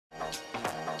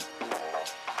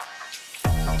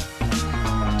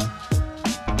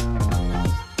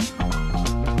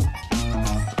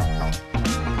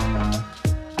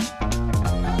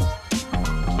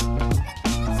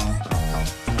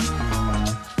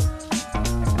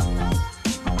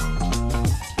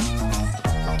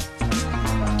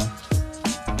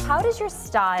does your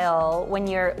style, when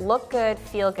you're look good,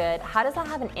 feel good, how does that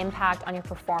have an impact on your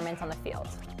performance on the field?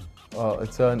 Well,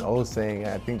 it's an old saying.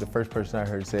 I think the first person I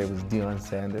heard say it was Deion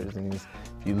Sanders, and he's,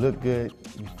 if you look good,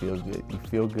 you feel good. You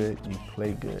feel good, you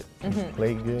play good. You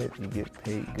play good, you get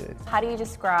paid good. How do you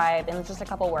describe, in just a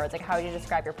couple words, like how would you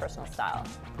describe your personal style?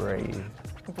 Brave.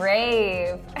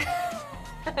 Brave.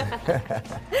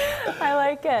 I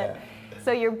like it.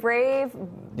 So you're brave,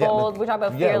 bold, we talk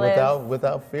about fearless. Yeah,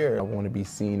 without fear. I want to be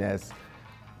seen as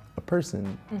a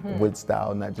person with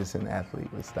style, not just an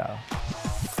athlete with style.